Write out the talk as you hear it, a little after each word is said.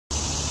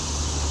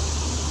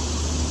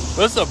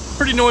Well, this is a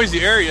pretty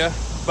noisy area,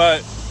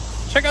 but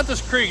check out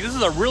this creek. This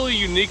is a really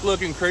unique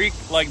looking creek.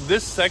 Like,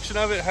 this section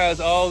of it has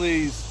all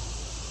these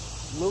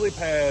lily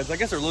pads. I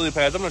guess they're lily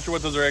pads. I'm not sure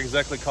what those are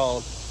exactly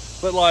called.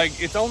 But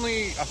like, it's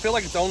only, I feel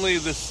like it's only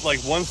this like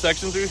one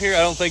section through here. I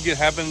don't think it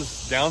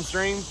happens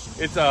downstream.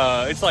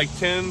 It's like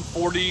 10,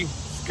 40.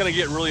 It's gonna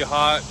get really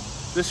hot.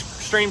 This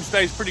stream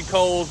stays pretty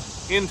cold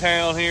in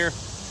town here.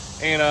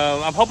 And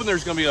I'm hoping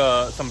there's gonna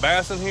be some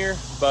bass in here,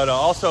 but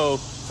also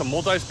some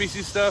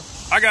multi-species stuff.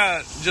 I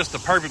got just the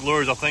perfect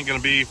lures I think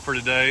gonna be for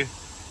today.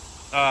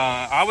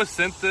 I was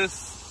sent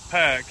this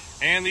pack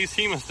and these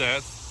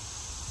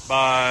hemostats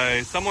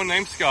by someone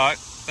named Scott.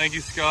 Thank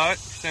you, Scott,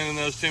 for sending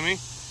those to me.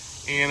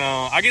 And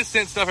I get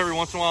sent stuff every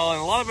once in a while,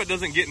 and a lot of it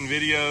doesn't get in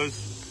videos.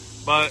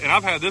 And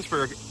I've had this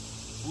for at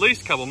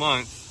least a couple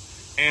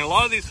months. And a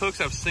lot of these hooks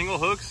have single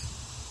hooks,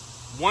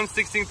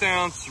 1/16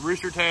 ounce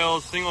rooster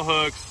tails, single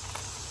hooks.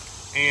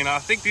 And I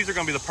think these are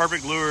gonna be the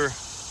perfect lure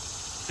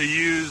to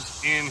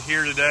use in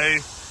here today.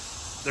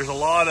 There's a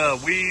lot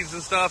of weeds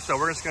and stuff, so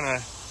we're just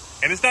gonna,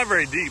 and it's not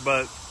very deep,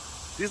 but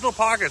these little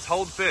pockets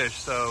hold fish.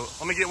 So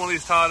let me get one of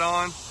these tied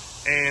on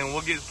and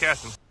we'll get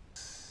casting.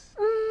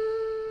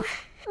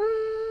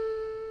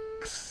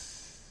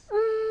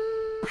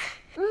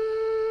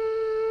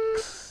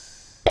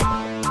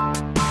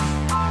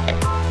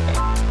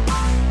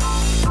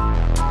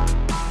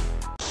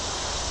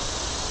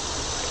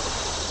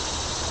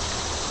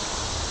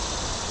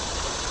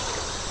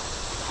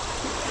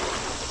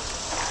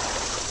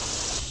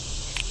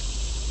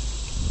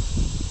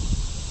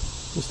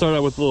 We'll start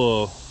out with a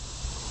little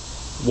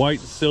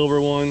white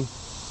silver one,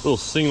 little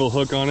single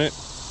hook on it,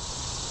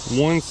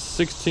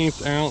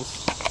 1/16 ounce.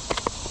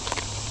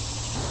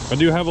 I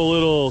do have a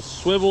little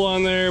swivel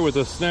on there with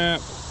a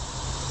snap.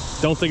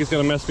 Don't think it's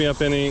gonna mess me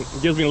up any.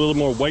 It gives me a little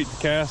more weight to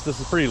cast. This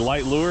is a pretty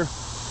light lure.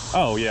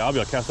 Oh yeah, I'll be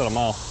able to cast that a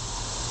mile.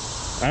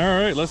 All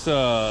right, let's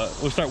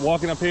start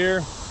walking up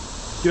here,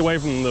 get away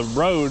from the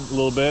road a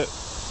little bit,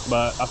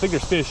 but I think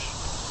there's fish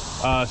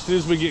as soon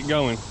as we get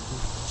going.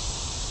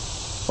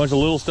 Bunch of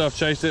little stuff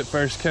chased it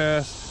first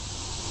cast.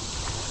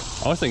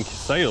 Oh, this thing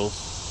sails.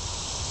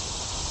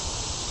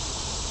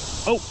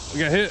 Oh, I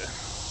got hit.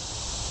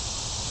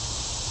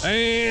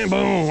 And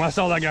boom, I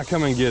saw that guy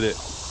come and get it.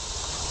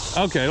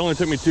 Okay, it only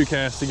took me 2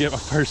 casts to get my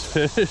first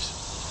fish.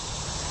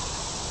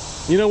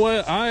 You know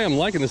what? I am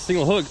liking the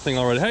single hook thing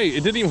already. Hey,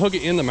 it didn't even hook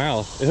it in the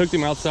mouth. It hooked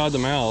him outside the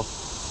mouth.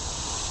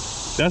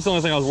 That's the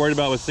only thing I was worried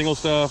about with single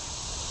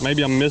stuff.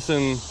 Maybe I'm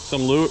missing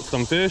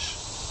some fish.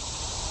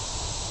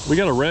 We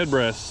got a red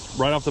breast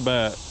right off the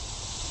bat.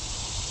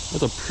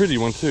 That's a pretty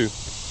one too.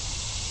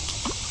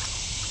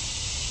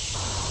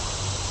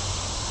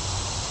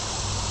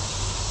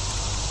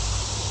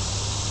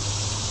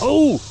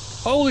 Oh,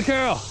 holy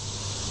cow.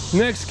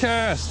 Next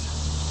cast.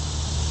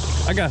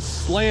 I got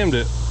slammed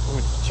it. Let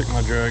me check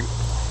my drag.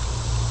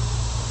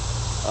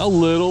 A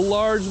little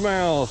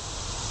largemouth.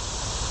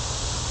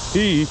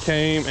 He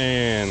came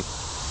and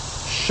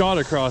shot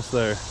across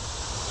there.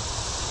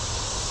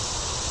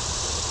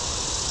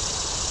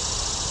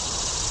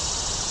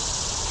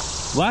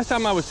 Last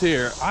time I was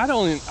here, I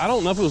don't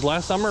know if it was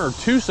last summer or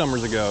 2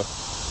 summers ago,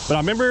 but I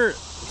remember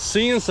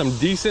seeing some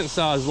decent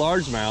sized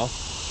largemouth,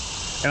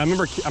 and I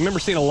remember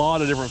seeing a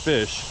lot of different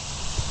fish.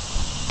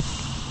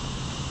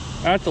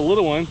 That's a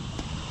little one,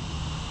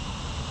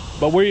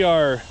 but we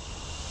are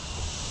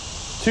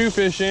 2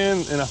 fish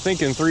in, and I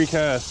think in 3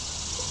 casts.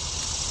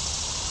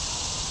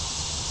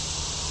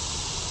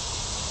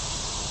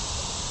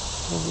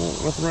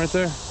 Oh, nothing right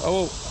there.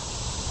 Oh.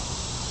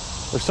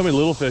 There's so many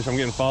little fish, I'm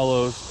getting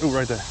follows. Ooh,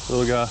 right there,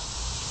 little guy.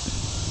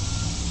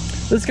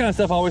 This kind of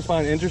stuff I always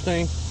find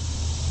interesting.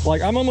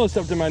 Like, I'm almost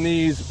up to my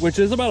knees, which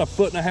is about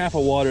 1.5 feet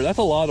of water. That's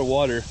a lot of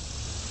water.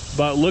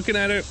 But looking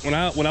at it, when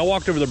I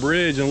walked over the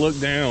bridge and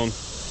looked down,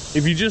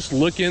 if you just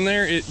look in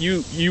there,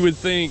 you would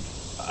think,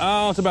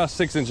 oh, it's about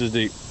 6 inches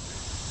deep.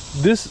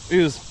 This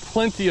is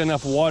plenty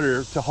enough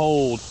water to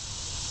hold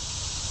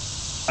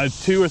a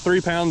 2 or 3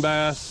 pound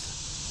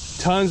bass,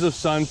 tons of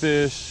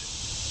sunfish,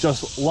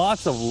 just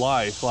lots of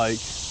life. Like,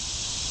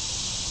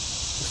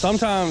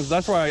 sometimes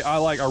that's why I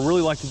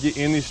really like to get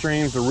in these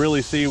streams to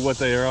really see what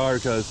they are,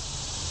 because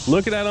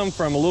looking at them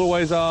from a little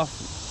ways off,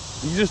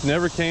 you just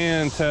never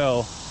can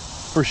tell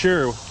for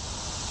sure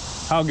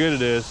how good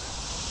it is.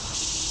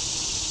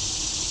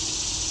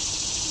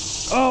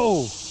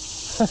 Oh,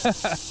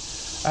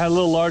 I had a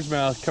little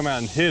largemouth come out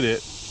and hit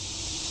it.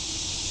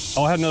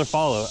 Oh, I had another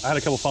follow. I had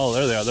a couple follow.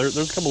 There they are. There's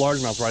a couple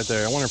largemouths right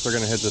there. I wonder if they're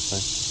gonna hit this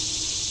thing.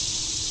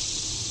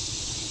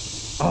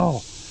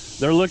 Oh,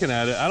 they're looking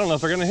at it. I don't know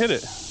if they're gonna hit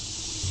it.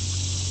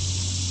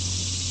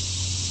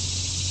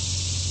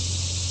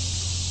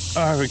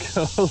 There we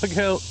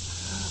go.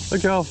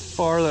 Look how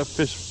far that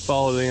fish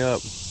followed me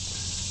up.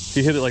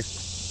 He hit it like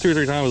 2 or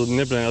 3 times with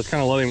nipping it. I was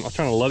trying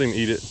to let him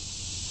eat it.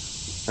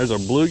 There's a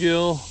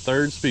bluegill,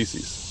 3rd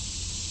species.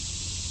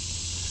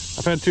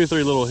 I've had 2 or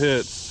 3 little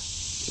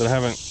hits that I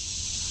haven't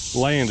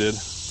landed,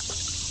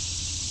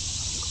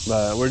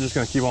 but we're just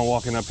gonna keep on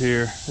walking up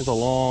here. It's a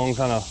long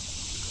kind of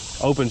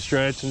open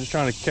stretch and just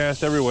trying to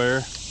cast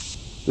everywhere.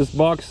 This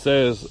box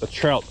says a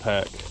trout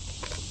pack,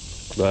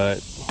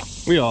 but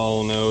we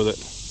all know that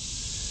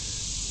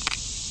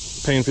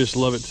panfish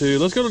love it too.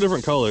 Let's go to a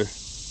different color.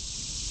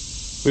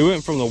 We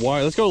went from the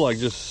white, let's go like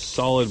just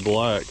solid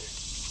black.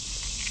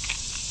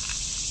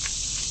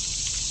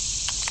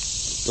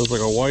 Looks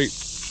like a white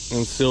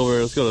and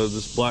silver. Let's go to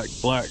this black.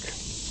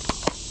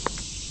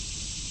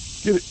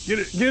 Get it, get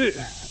it, get it.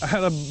 I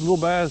had a little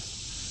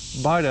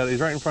bass bite at it.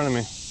 He's right in front of me.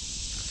 I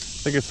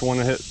think it's the one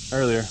that hit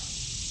earlier.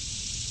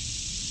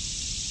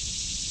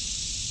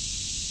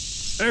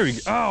 There we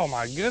go. Oh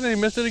my goodness, he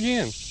missed it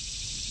again.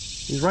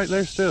 He's right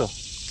there still.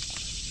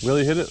 Will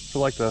he hit it for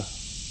like the...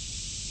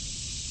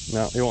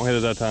 No, he won't hit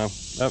it that time.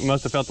 That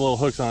must have felt the little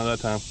hooks on it that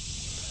time.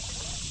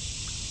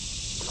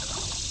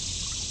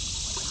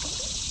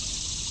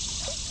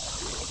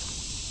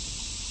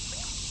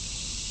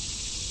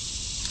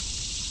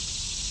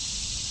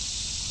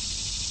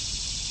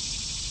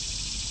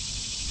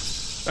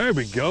 There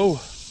we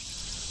go.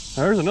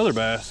 There's another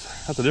bass.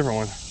 That's a different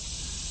one.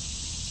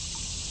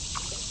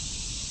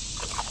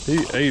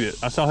 He ate it.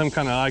 I saw him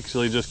kind of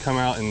actually just come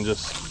out and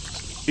just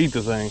eat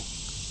the thing.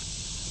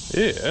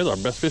 Yeah, that's our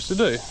best fish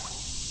today.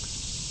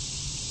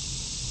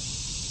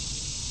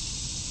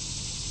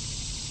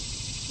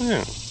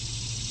 Yeah,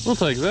 we'll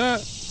take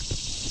that.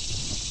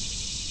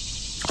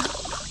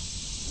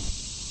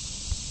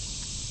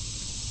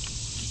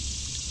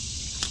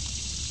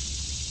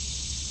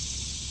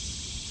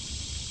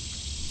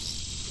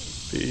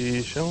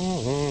 Fish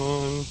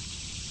on.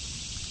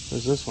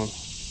 Where's this one?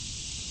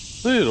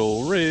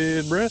 Little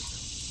red breast.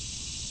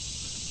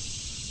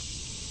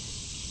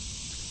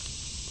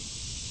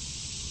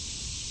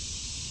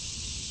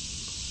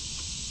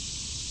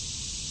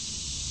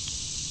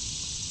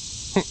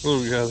 What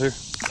do we got here?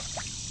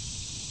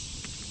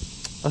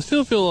 I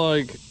still feel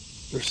like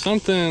there's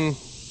something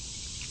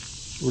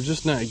we're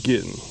just not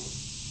getting.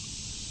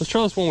 Let's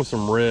try this one with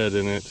some red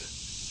in it.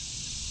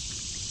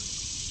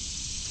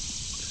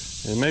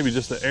 And maybe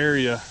just the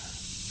area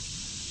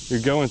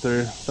you're going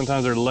through.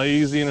 Sometimes they're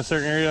lazy in a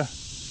certain area.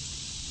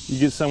 You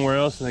get somewhere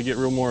else and they get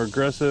real more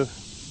aggressive.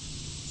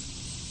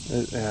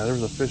 Yeah, there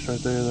was a fish right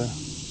there though.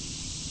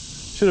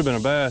 Should have been a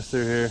bass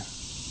through here.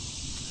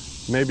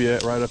 Maybe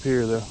right up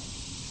here though.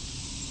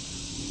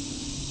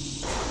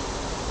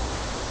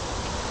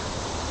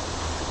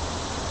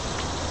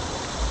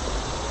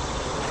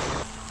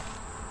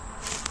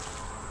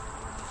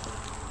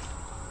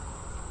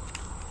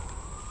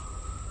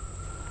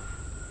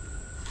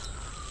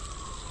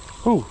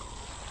 Oh,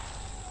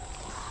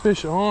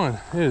 fish on. It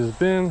has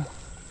been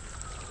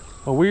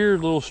a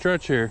weird little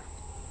stretch here.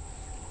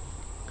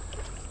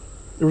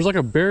 There was like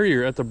a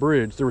barrier at the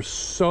bridge. There was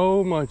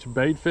so much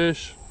bait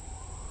fish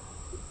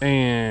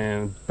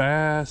and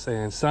bass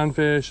and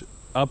sunfish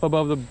up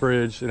above the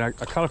bridge, and I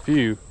caught a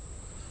few.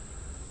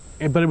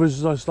 But it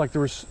was just like it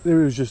was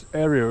just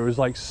everywhere. It was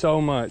like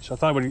so much. I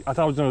thought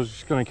I was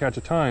just going to catch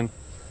a ton.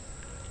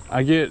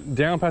 I get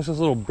down past this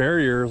little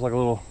barrier. It's like a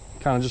little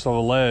kind of just on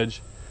a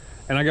ledge.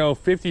 And I go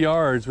 50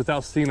 yards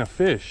without seeing a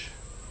fish.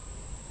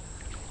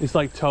 It's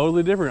like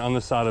totally different on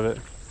this side of it.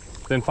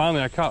 Then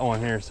finally I caught one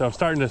here. So I'm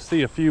starting to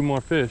see a few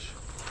more fish.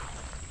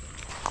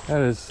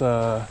 That is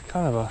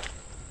kind of a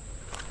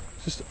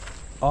just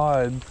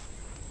odd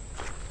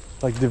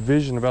like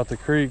division about the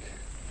creek.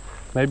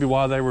 Maybe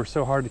why they were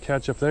so hard to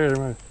catch up there.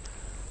 There's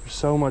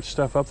so much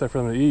stuff up there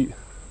for them to eat.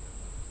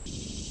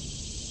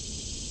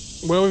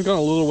 Well, we've gone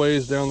a little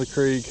ways down the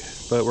creek,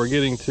 but we're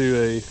getting to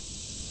a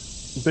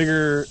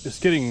bigger, it's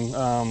getting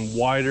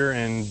wider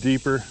and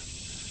deeper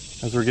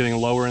as we're getting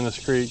lower in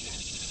this creek.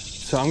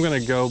 So I'm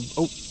gonna go,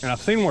 oh, and I've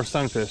seen more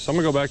sunfish. So I'm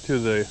gonna go back to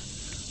the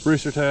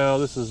rooster tail.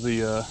 This is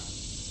the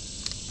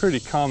pretty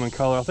common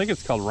color. I think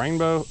it's called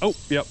rainbow. Oh,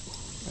 yep.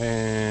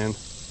 And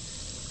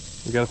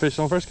we got a fish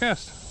on first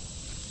cast.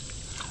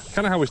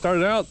 Kind of how we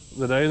started out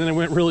the day, and then it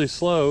went really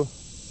slow.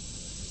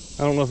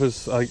 I don't know if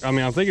it's like, I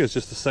mean, I think it's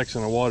just a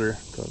section of water.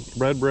 So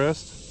red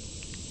breast.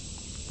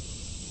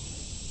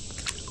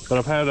 But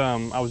I've had,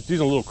 I was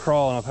using a little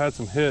crawl and I've had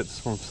some hits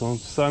from some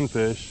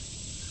sunfish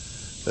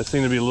that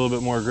seem to be a little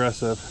bit more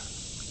aggressive.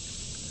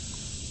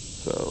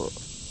 So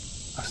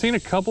I've seen a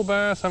couple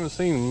bass, I haven't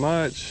seen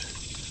much.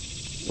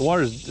 The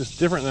water's just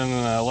different than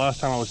last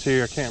time I was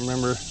here. I can't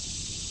remember.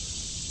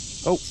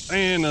 Oh,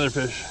 and another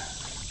fish.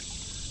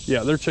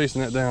 Yeah, they're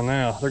chasing that down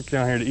now. They're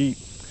down here to eat.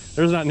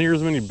 There's not near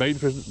as many bait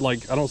fish.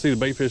 Like, I don't see the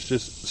bait fish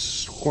just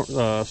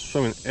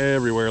swimming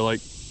everywhere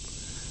like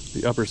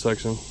the upper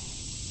section.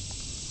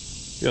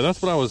 Yeah,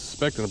 that's what I was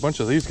expecting, a bunch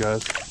of these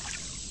guys.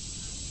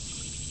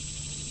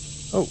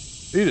 Oh,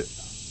 eat it.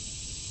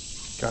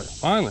 Got it,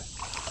 finally.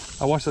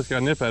 I watched this guy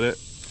nip at it a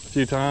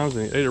few times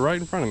and he ate it right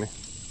in front of me.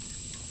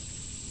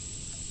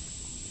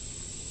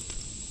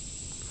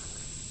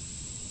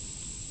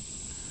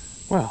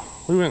 Wow,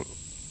 we went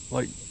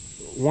like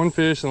one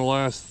fish in the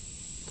last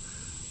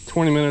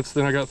 20 minutes,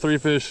 then I got 3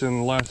 fish in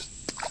the last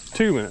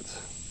 2 minutes.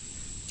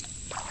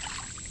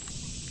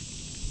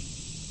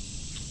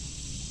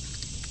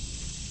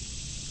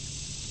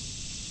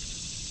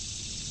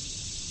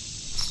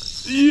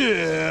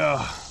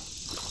 Yeah,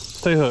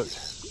 Stay hooked.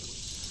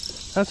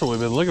 That's what we've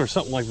been looking for,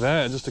 something like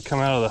that, just to come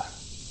out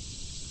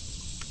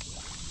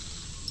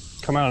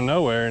of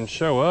nowhere and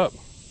show up.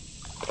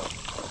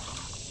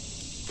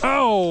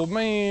 Oh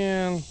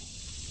man,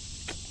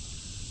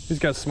 he's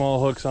got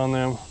small hooks on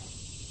them.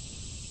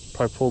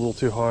 Probably pulled a little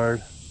too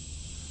hard.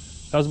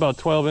 That was about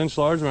a 12-inch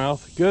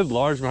largemouth. Good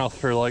largemouth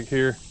for like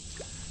here.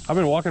 I've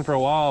been walking for a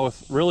while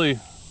with really,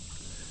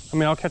 I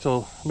mean, I've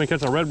been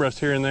catching a red breast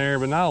here and there,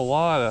 but not a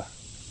lot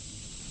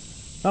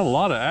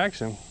of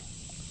action.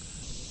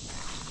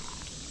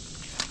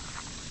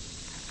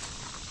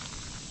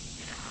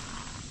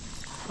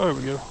 Oh, there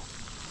we go.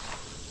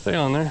 Stay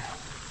on there.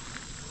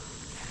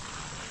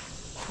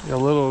 Got a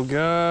little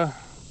guy.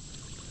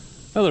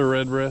 Another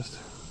red breast.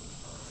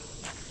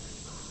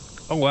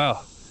 Oh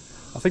wow.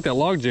 I think that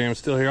log jam's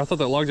still here. I thought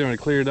that log jam had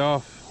cleared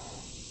off.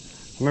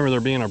 I remember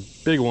there being a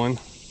big one.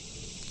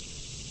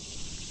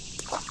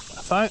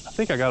 I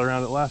think I got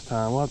around it last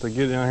time. We'll have to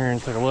get down here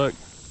and take a look.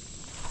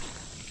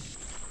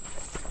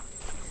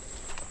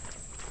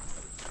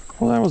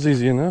 Well, that was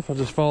easy enough. I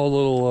just followed a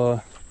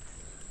little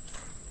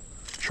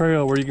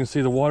trail where you can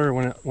see the water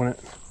when it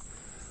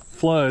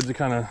floods. It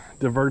kind of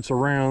diverts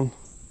around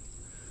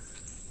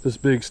this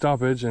big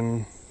stoppage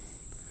and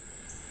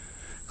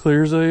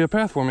clears a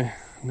path for me.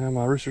 Now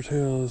my rooster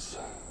tail is,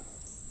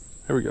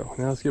 there we go.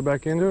 Now let's get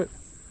back into it.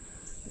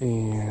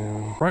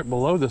 And right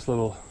below this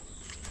little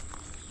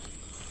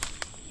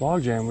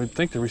log jam, we'd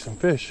think there'd be some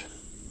fish.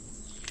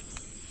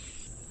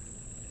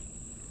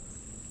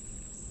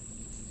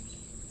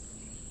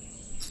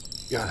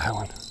 Got that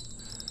one.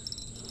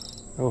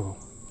 Oh,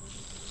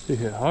 he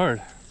hit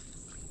hard.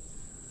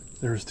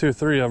 There was 2 or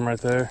 3 of them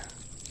right there.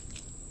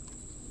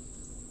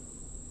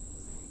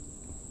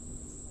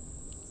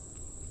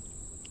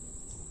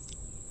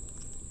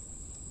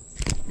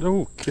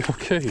 Oh,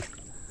 okay.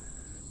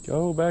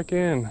 Go back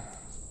in.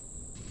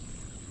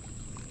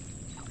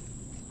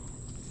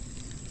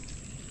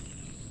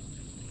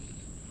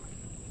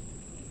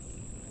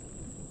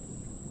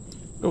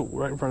 Oh,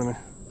 right in front of me.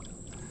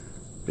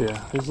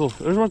 Yeah, there's a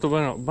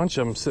bunch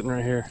of them sitting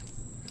right here.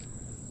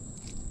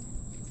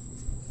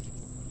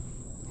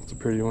 That's a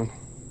pretty one.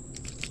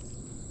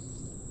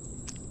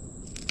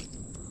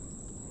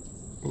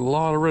 A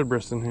lot of red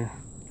breast in here.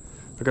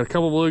 I got a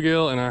couple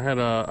bluegill, and I had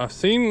I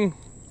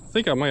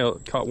think I might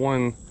have caught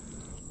one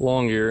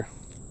long ear,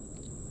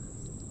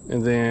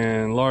 and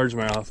then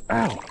largemouth.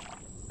 Ow!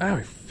 Ow,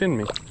 he finned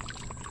me.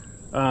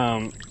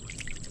 I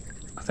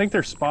think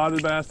there's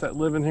spotted bass that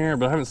live in here,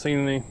 but I haven't seen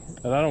any,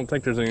 and I don't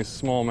think there's any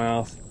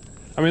smallmouth.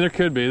 I mean, there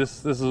could be.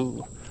 This is a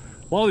lot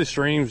of these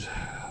streams,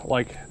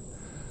 like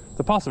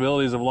the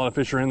possibilities of a lot of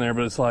fish are in there,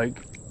 but it's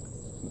like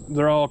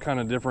they're all kind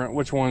of different.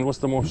 What's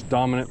the most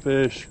dominant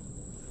fish?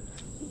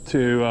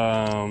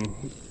 To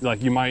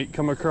like you might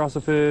come across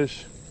a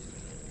fish.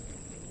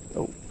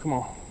 Oh, come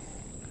on.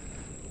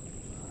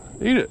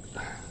 Eat it.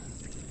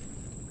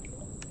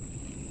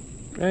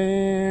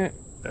 And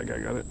that guy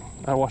got it.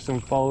 I watched him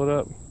follow it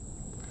up.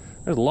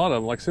 There's a lot of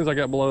them. Like, as soon as I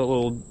got below that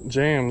little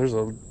jam, there's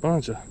a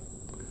bunch of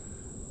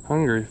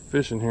hungry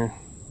fish in here.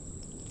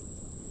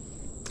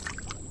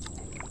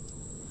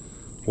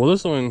 Well,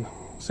 this one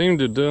seemed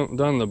to have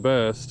done the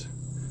best.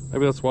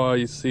 Maybe that's why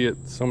you see it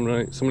so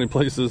many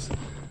places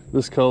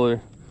this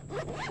color.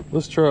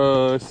 Let's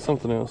try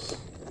something else.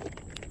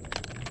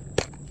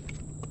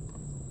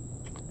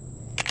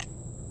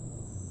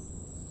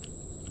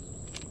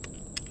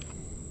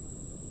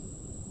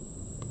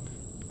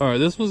 All right,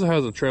 this one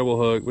has a treble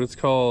hook, but it's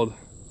called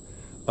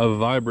a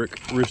Vibric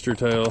rooster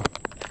tail.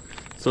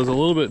 So it's a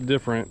little bit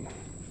different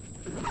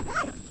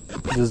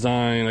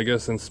design, I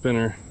guess, than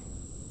spinner.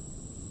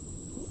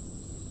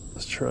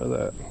 Let's try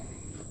that.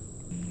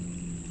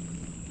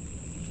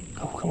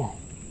 Oh, come on.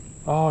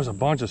 Oh, there's a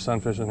bunch of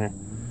sunfish in here.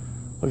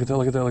 Look at that,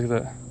 look at that, look at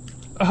that.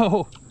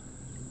 Oh,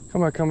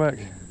 come back, come back.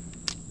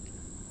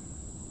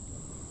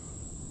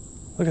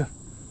 Look at,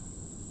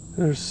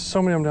 there's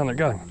so many of them down there.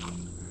 Got him.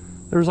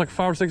 There was like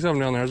 5 or 6 of them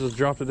down there. I just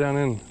dropped it down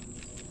in.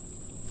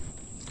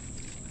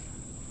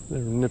 They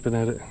were nipping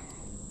at it.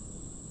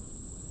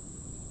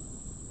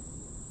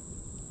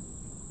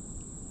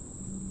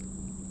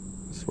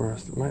 I swear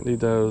I might need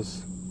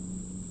those.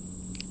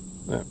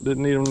 No,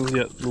 didn't need them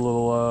yet, the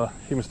little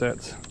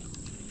hemostats.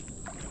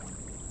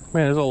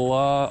 Man, there's a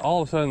lot.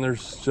 All of a sudden,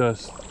 there's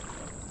just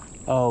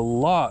a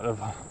lot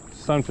of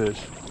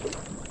sunfish.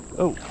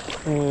 Oh,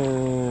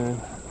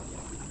 and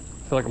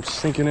I feel like I'm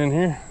sinking in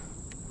here.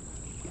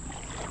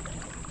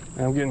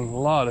 And I'm getting a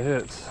lot of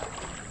hits.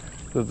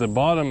 The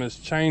bottom is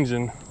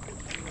changing.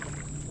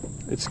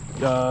 It's,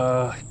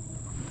 I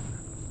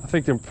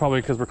think they're probably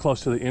because we're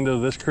close to the end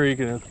of this creek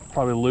and it's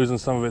probably losing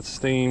some of its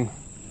steam.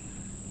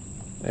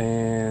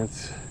 And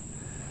it's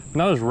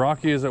not as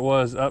rocky as it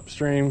was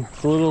upstream.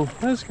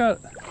 It's got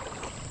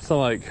some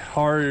like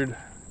hard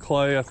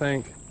clay, I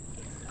think.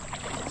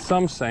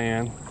 Some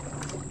sand.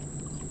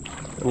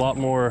 A lot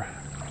more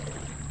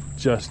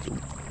just,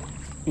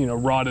 you know,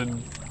 rotted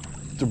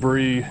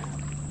debris,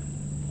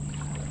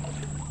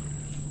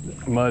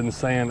 mud and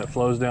sand that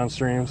flows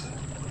downstreams.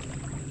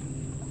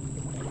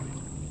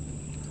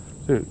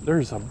 Dude,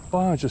 there's a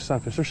bunch of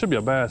sunfish. There should be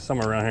a bass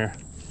somewhere around here.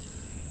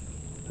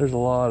 There's a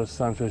lot of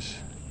sunfish.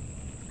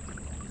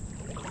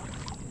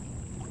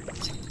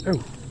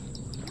 Oh.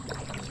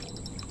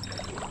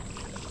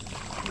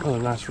 Another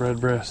nice red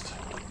breast.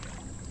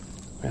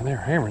 Man, they're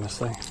hammering this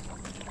thing.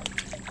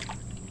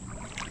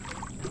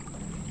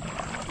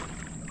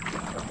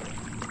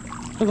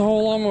 There's a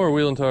whole lawnmower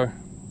wheel and tire.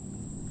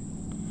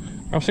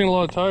 I've seen a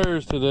lot of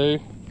tires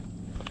today.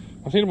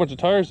 I've seen a bunch of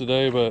tires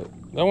today, but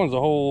that one's a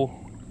whole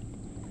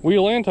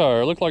wheel and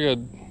tire. It looked like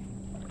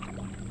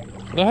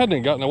that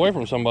hadn't gotten away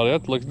from somebody.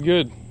 That looked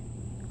good.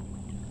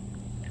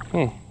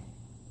 Oh,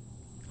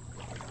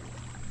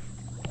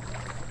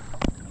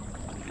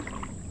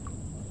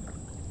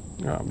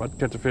 I'm about to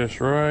catch a fish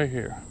right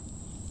here.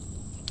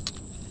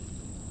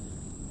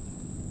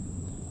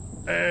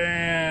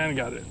 And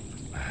got it.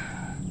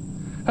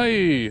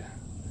 Hey!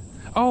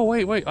 Oh,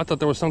 wait. I thought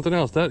there was something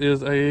else. That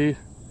is a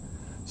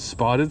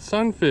spotted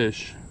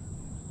sunfish.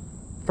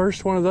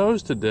 First one of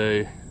those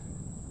today.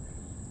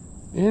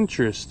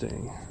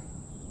 Interesting.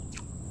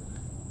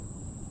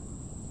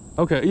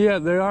 Okay, yeah,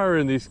 they are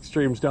in these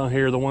streams down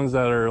here. The ones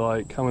that are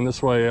like coming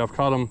this way. I've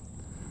caught them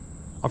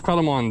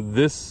on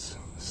this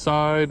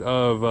side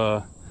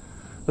of,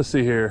 let's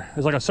see here.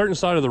 It's like a certain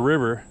side of the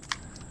river.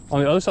 On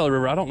the other side of the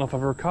river, I don't know if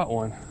I've ever caught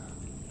one.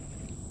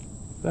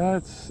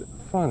 That's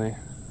funny.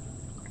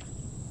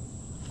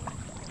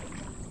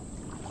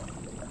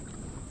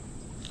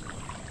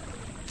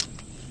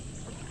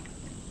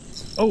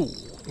 Oh,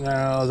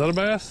 now is that a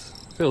bass?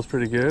 Feels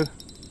pretty good.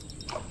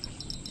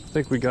 I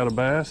think we got a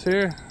bass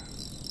here.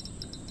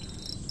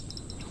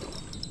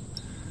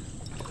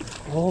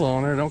 Hold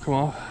on there, don't come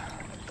off.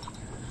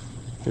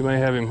 We may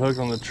have him hooked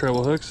on the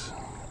treble hooks.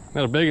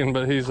 Not a big one,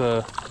 but he's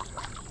a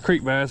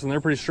creek bass and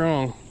they're pretty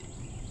strong.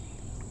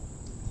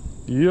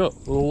 Yup,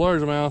 little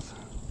largemouth.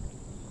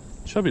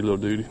 Chubby little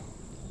dude.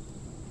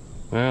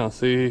 Now,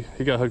 see,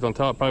 he got hooked on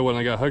top. Probably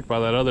wouldn't have got hooked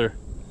by that other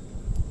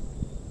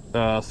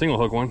single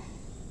hook one.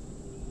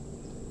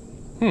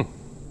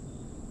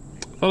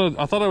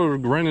 I thought I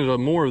would run into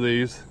more of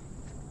these,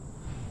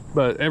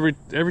 but every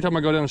time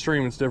I go down the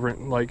stream, it's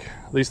different. Like,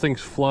 these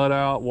things flood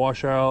out,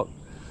 wash out.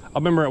 I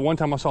remember at one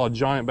time I saw a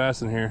giant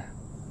bass in here.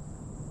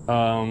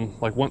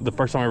 The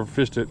first time I ever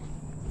fished it.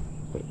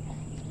 But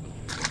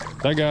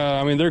that guy,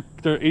 I mean,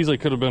 there easily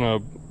could have been a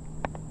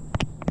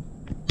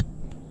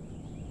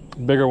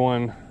bigger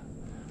one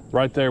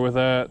right there with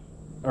that,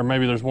 or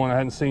maybe there's one I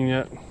hadn't seen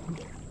yet.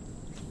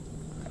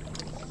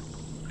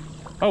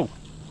 Oh,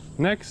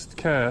 next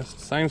cast,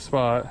 same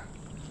spot,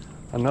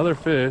 another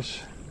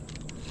fish.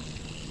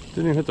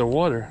 Didn't even hit the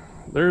water.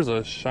 There's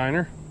a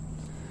shiner.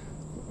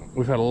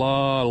 We've had a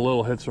lot of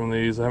little hits from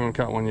these. I haven't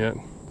caught one yet.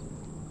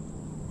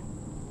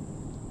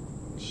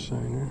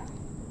 Shiner.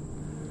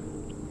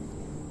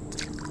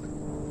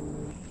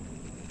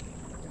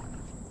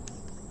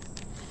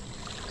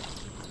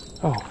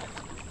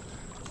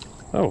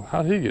 Oh,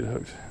 how'd he get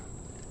hooked?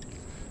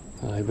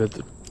 He bit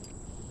the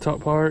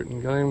top part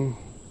and got him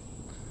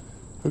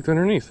hooked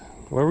underneath.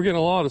 Well, we're getting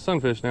a lot of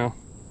sunfish now.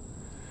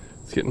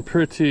 It's getting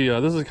pretty,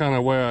 this is kind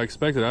of where I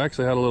expected. I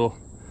actually had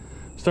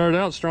started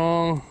out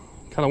strong,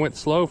 kind of went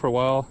slow for a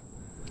while.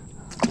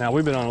 Now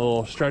we've been on a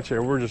little stretch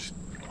here. We're just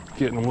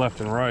getting them left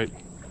and right.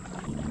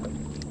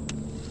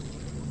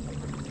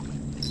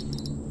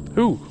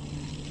 Ooh,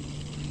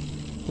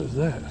 what is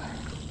that?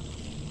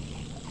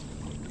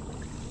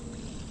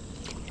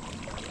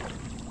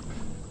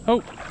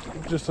 Oh,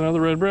 just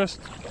another red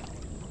breast.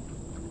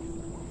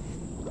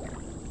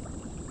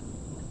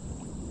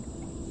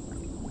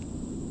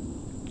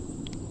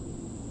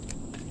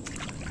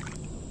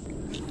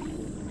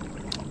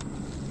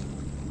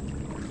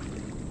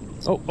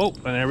 Oh,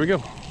 and there we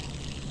go.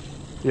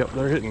 Yep,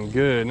 they're hitting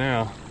good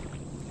now.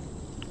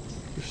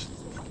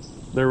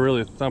 They're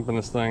really thumping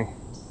this thing.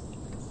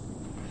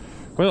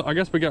 Well, I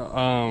guess we got,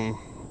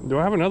 do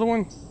I have another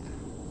one?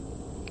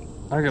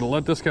 I gotta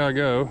let this guy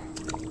go.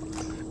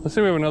 Let's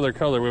see if we have another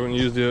color we haven't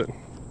used yet.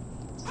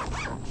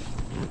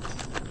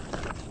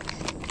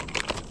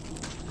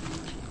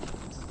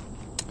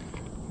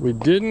 We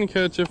didn't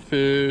catch a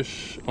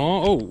fish.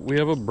 Oh, we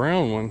have a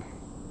brown one.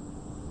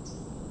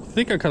 I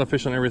think I caught a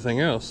fish on everything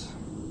else.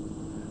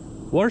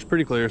 Water's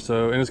pretty clear,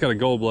 and it's got a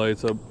gold blade,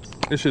 so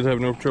it should have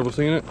no trouble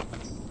seeing it.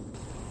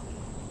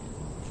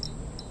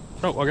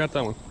 Oh, I got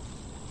that one.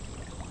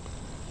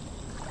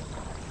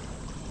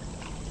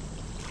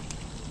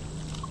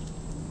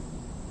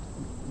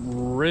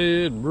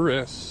 Red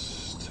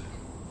breast.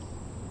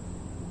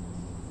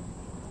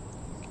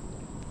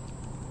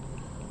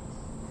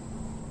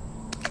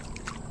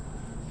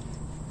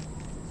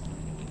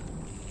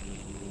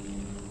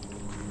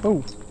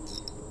 Oh,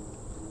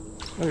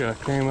 that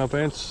guy came up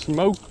and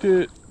smoked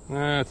it.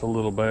 That's a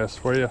little bass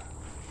for you.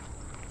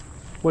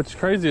 What's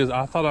crazy is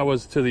I thought I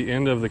was to the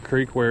end of the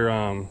creek where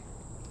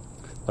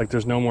like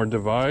there's no more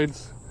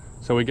divides.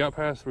 So we got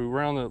past, we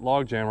were on the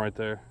log jam right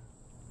there.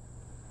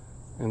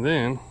 And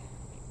then,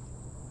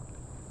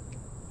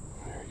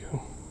 there you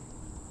go.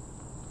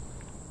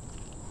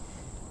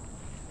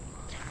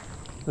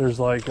 there's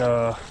like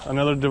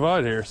another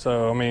divide here.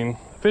 So I mean,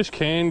 fish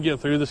can get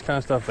through this kind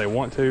of stuff if they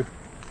want to,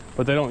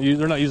 but they're not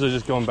usually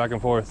just going back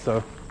and forth.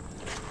 So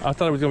I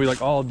thought it was gonna be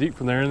like all deep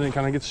from there, and then it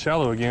kind of gets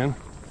shallow again.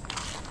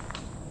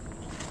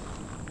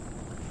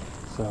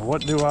 So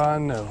what do I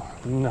know?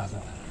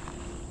 Nothing.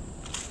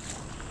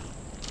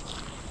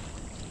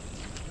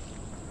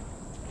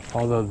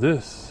 Although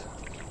this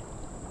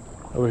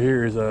over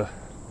here is a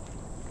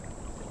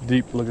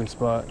deep looking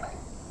spot.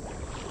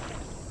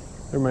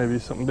 There may be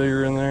something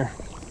bigger in there.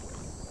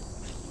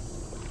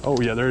 Oh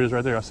yeah, there it is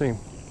right there. I see him.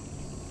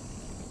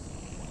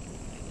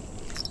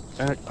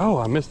 And oh,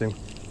 I missed him.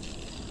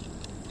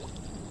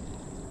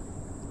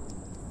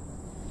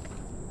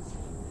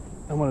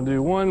 I'm gonna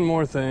do one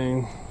more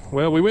thing.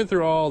 Well, we went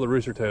through all the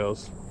rooster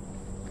tails.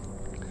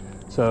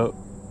 So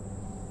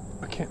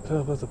I can't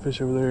tell if that's a fish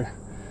over there.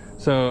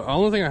 So the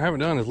only thing I haven't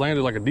done is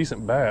landed like a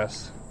decent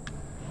bass.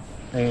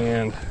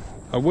 And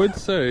I would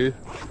say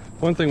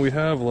one thing we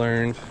have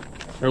learned,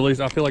 or at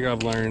least I feel like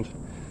I've learned,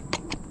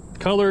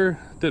 color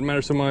didn't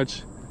matter so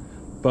much,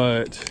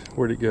 but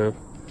where'd it go?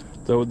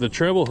 So the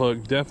treble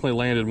hook definitely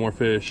landed more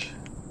fish,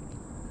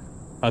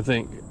 I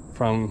think,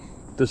 from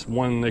this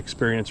one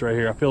experience right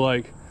here. I feel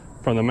like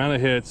from the amount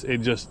of hits, it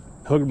just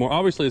hooked more.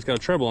 Obviously it's got a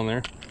treble in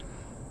there,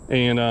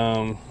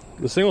 and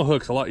the single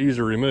hook's a lot easier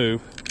to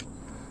remove,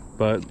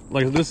 but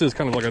like this is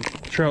kind of like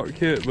a trout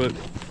kit, but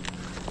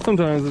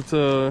sometimes it's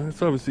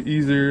obviously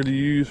easier to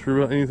use for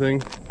about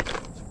anything.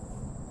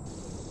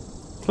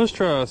 Let's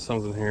try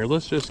something here.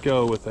 Let's just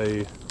go with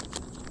a,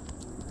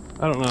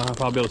 I don't know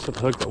if I'll be able to set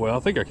the hook that well. I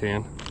think I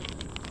can,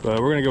 but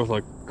we're gonna go with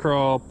like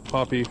crawl,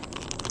 poppy,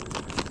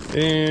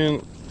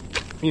 and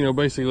you know,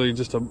 basically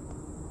just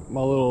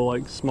my little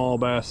like small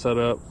bass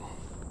setup.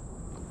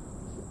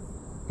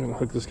 I'm gonna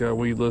hook this guy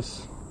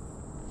weedless,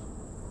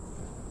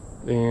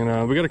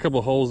 and we got a couple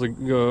of holes to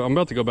go. I'm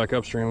about to go back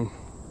upstream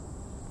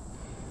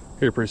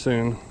here pretty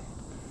soon,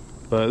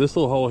 but this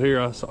little hole here,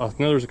 I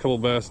know there's a couple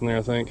of bass in there.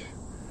 I think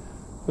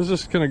let's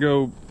just gonna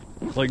go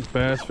like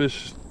bass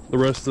fish the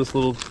rest of this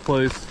little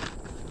place,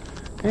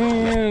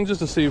 and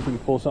just to see if we can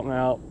pull something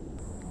out.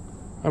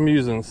 I'm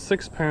using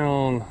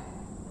 6-pound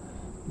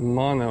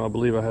mono. I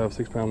believe I have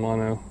 6-pound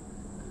mono,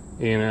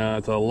 and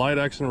it's a light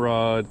action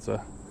rod. It's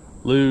a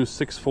Lou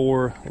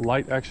 6.4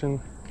 light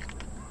action,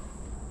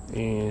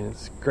 and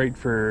it's great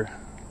for,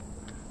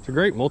 it's a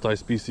great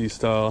multi-species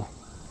style.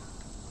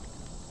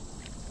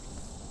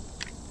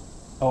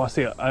 Oh, I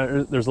see it.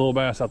 There's a little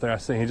bass out there. I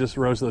see. He just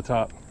rose to the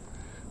top.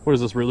 What is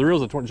this reel? The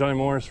reel's a Johnny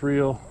Morris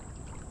reel.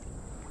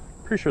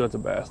 Pretty sure that's a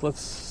bass. Let's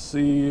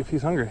see if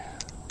he's hungry.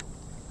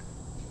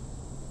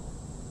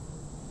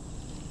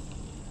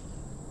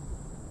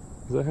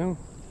 Is that him?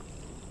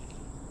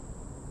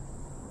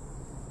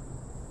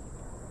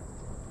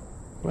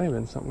 May have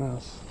been something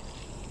else.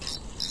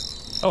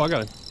 Oh, I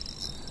got him.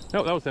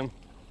 Nope, that was him.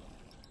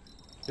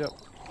 Yep.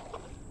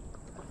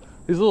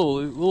 These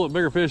little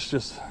bigger fish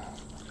just,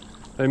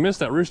 they missed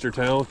that rooster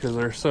tail because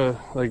they're so,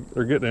 like,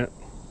 they're getting it.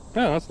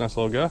 Yeah, that's a nice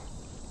little guy.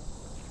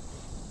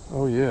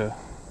 Oh yeah.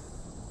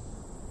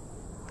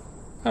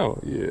 Oh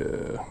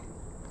yeah.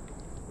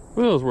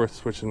 Well, it was worth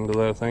switching to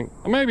that, I think.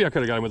 Maybe I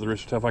could have got him with the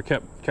rooster tail if I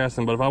kept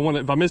casting, but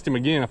if I missed him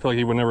again, I feel like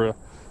he would never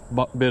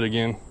bit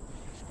again.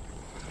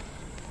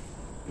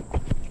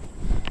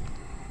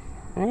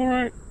 All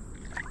right.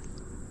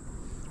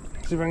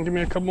 See if I can give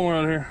me a couple more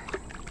out of here.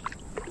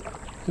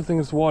 Good thing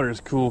this water is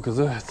cool because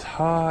it's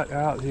hot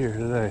out here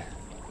today.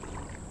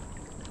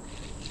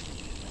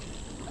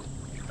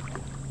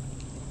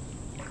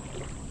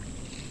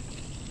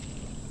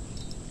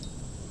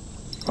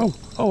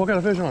 Oh, I got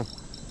a fish on.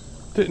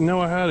 Didn't know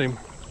I had him.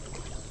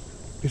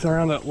 He's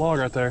around that log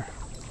right there.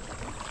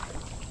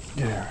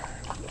 Get here.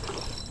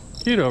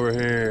 Get over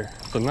here.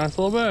 It's a nice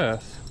little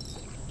bass.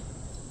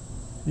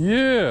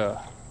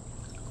 Yeah.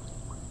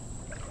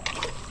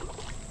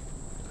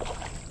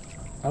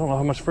 I don't know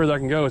how much further I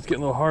can go. It's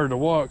getting a little harder to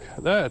walk.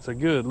 That's a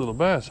good little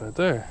bass right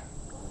there.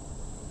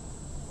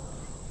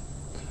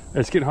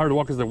 It's getting harder to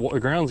walk because the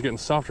ground's getting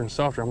softer and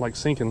softer. I'm like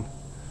sinking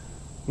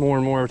more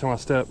and more every time I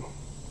step.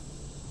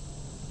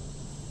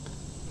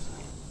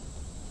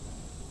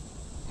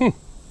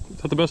 Is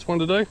that the best one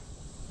today?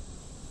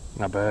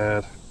 Not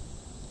bad.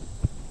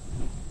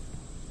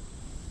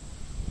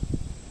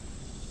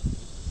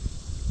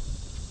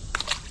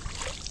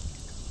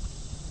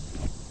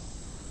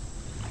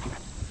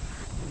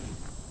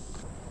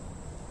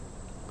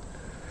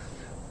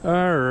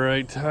 All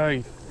right,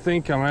 I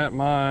think I'm at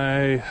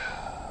my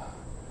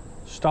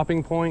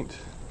stopping point.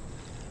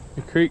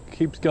 The creek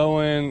keeps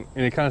going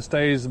and it kind of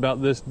stays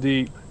about this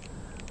deep,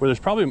 where there's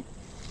probably,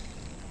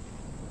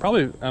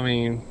 I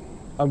mean,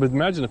 I would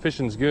imagine the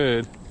fishing's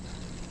good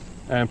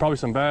and probably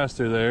some bass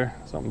through there,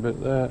 something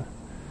bit that.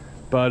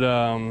 But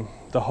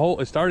the hole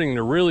is starting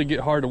to really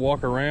get hard to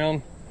walk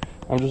around.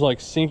 I'm just like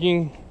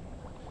sinking.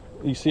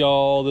 You see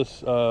all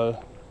this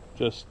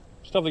just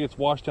stuff that gets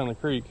washed down the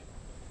creek,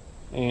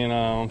 and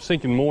I'm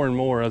sinking more and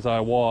more as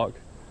I walk.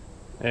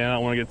 And I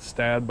don't want to get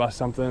stabbed by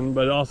something,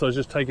 but also it's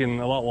just taking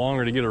a lot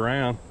longer to get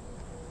around.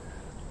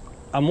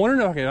 I'm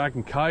wondering if I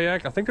can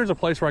kayak. I think there's a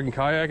place where I can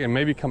kayak and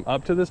maybe come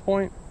up to this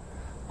point.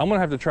 I'm gonna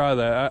have to try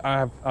that.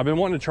 I've been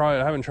wanting to try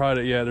it. I haven't tried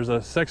it yet. There's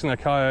a section of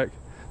kayak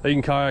that you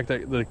can kayak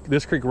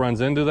this creek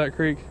runs into that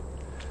creek.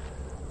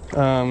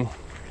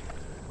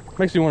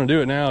 Makes me want to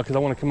do it now because I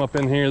want to come up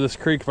in here, this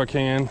creek, if I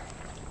can,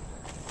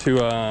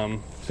 to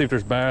see if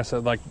there's bass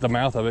at like the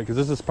mouth of it, because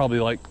this is probably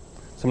like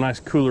some nice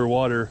cooler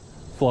water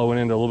flowing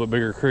into a little bit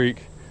bigger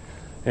creek,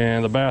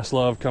 and the bass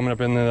love coming up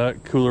into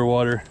that cooler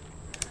water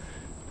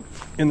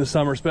in the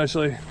summer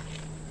especially.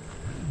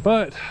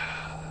 But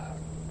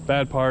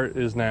bad part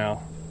is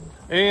now,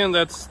 and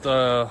that's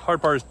the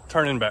hard part, is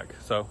turning back.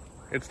 So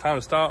it's time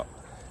to stop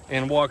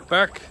and walk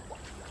back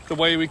the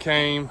way we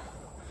came.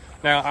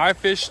 Now I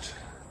fished,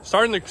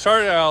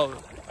 started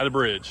out at a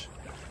bridge,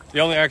 the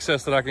only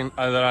access that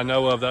I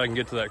know of that I can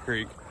get to that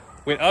creek.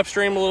 Went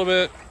upstream a little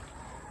bit,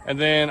 and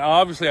then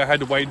obviously I had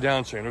to wade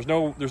downstream. There's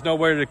no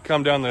way to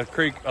come down the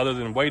creek other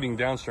than wading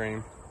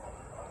downstream.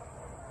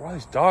 Why are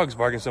these dogs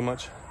barking so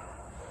much?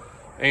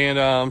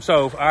 And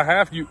so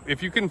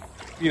if you can,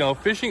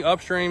 fishing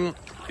upstream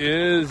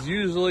is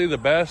usually the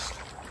best,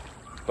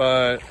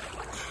 but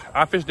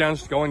I fish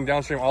going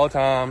downstream all the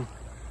time.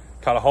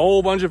 Caught a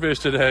whole bunch of fish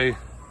today.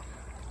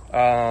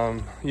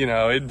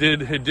 It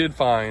did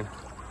fine.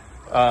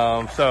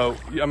 So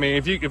I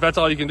mean, if that's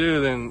all you can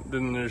do,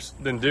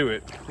 then do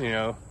it,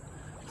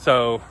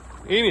 So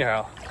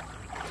anyhow,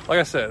 like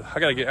I said, I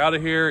gotta get out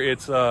of here.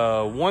 It's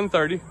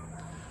 1:30,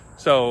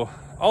 so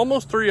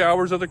almost 3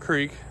 hours of the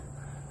creek.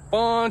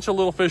 Bunch of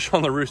little fish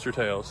on the rooster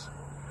tails.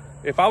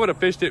 If I would have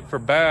fished it for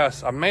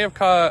bass, I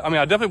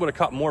definitely would have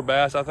caught more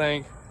bass, I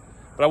think,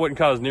 but I wouldn't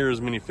caught as near as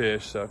many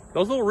fish. So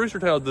those little rooster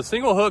tails, the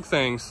single hook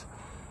things,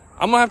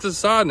 I'm gonna have to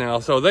decide now.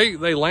 So they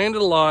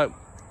landed a lot.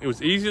 It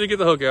was easy to get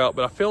the hook out,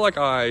 but I feel like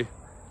I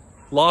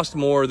lost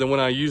more than when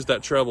I used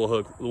that treble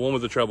hook, the one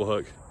with the treble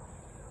hook.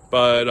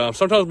 But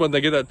sometimes when they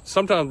get that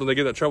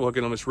treble hook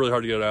in them, it's really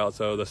hard to get it out.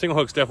 So the single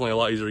hook's definitely a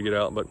lot easier to get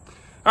out. But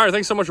all right,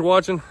 thanks so much for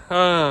watching.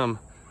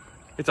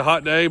 It's a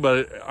hot day,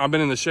 but I've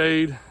been in the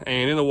shade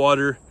and in the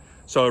water,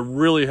 so it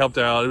really helped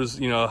out. It was,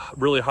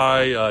 really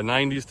high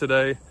 90s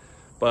today,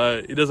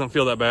 but it doesn't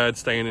feel that bad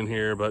staying in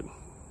here, but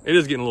it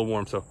is getting a little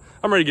warm, so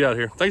I'm ready to get out of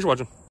here. Thanks for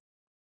watching.